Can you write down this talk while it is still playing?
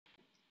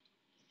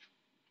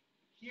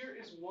here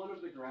is one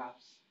of the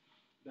graphs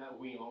that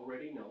we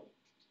already know,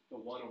 the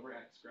 1 over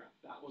x graph.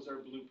 That was our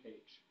blue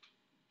page.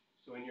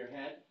 So in your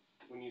head,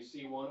 when you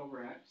see 1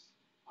 over x,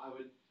 I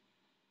would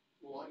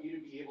want you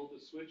to be able to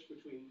switch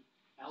between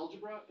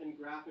algebra and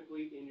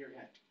graphically in your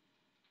head.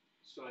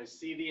 So I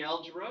see the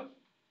algebra,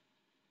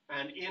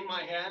 and in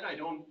my head,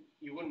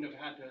 you wouldn't have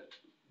had to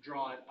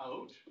draw it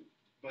out,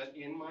 but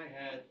in my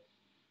head,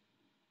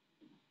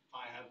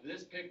 I have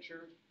this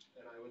picture,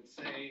 and I would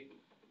say,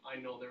 I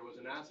know there was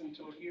an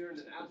asymptote here and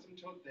an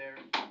asymptote there,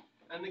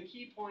 and the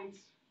key points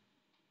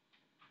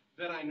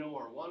that I know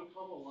are 1,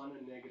 1,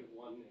 and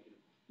 -1,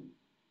 -1.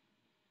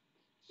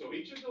 So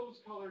each of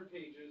those colored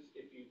pages,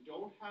 if you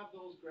don't have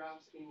those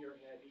graphs in your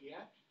head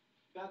yet,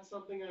 that's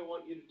something I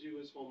want you to do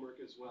as homework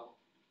as well.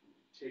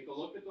 Take a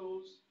look at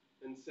those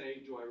and say,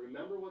 do I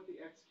remember what the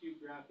x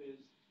cubed graph is?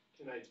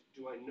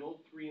 Do I know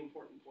 3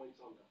 important points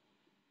on that?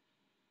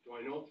 Do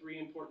I know 3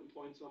 important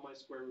points on my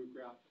square root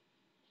graph?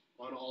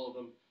 On all of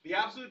them. The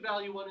absolute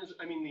value one is,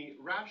 the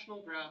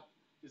rational graph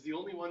is the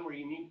only one where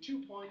you need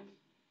 2 points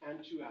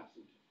and 2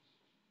 asymptotes.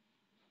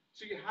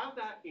 So you have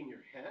that in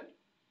your head.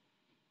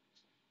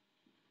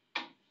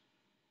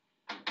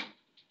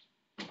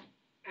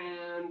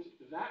 And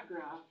that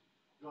graph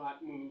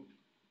got moved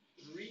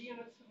 3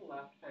 units to the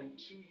left and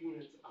 2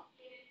 units up.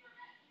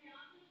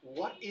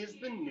 What is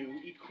the new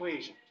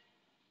equation?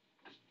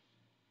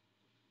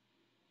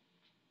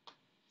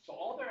 So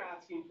all they're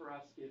asking for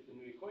us is the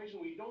new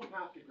equation. We don't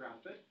have to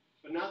graph it,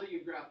 but now that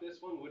you've graphed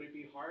this one, would it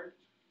be hard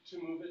to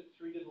move it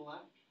 3 to the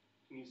left?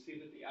 Can you see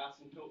that the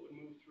asymptote would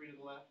move 3 to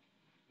the left?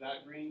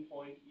 That green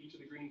point, each of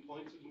the green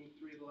points would move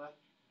 3 to the left.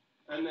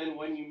 And then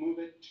when you move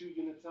it 2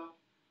 units up,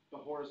 the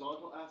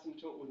horizontal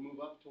asymptote would move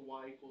up to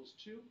y equals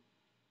 2,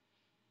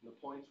 and the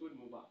points would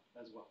move up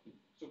as well.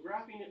 So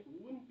graphing it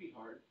wouldn't be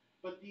hard,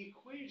 but the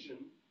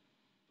equation,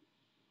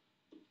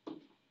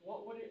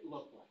 what would it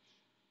look like?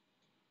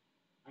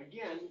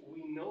 Again,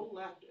 we know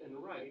left and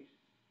right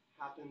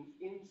happens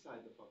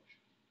inside the function.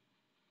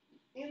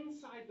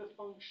 Inside the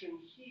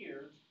function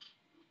here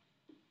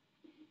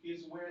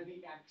is where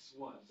the x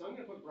was. So I'm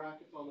going to put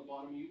brackets on the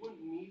bottom. You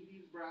wouldn't need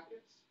these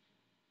brackets,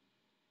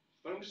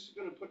 but I'm just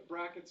going to put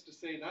brackets to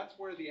say that's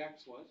where the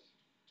x was.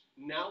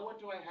 Now what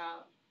do I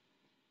have?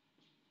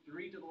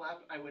 3 to the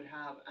left, I would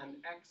have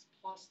an x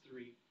plus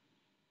 3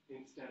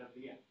 instead of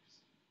the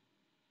x.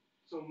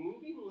 So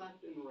moving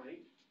left and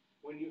right,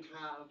 when you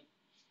have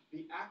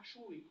the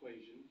actual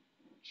equation,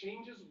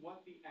 changes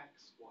what the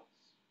x was.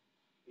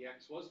 The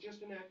x was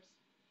just an x.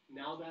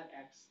 Now that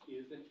x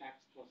is an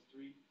x plus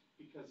 3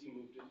 because you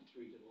moved it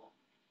 3 to the left.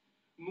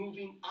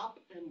 Moving up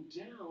and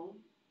down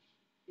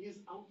is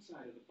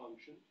outside of the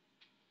function.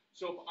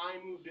 So if I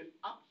moved it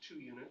up 2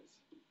 units,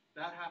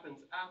 that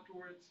happens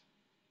afterwards,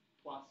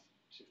 plus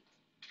 2.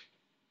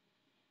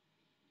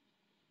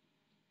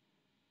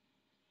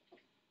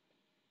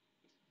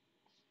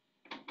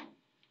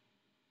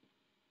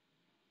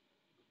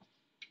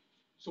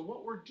 So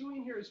what we're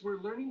doing here is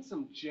we're learning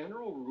some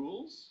general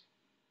rules,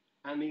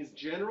 and these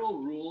general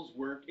rules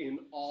work in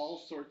all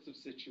sorts of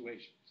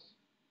situations.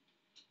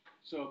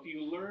 So if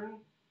you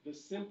learn the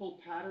simple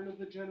pattern of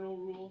the general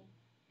rule,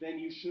 then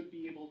you should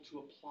be able to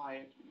apply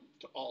it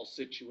to all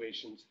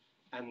situations,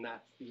 and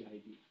that's the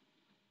idea.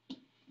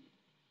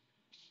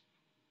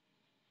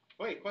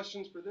 Okay,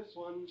 questions for this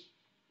one?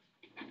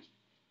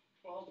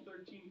 12,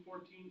 13,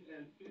 14,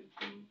 and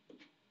 15.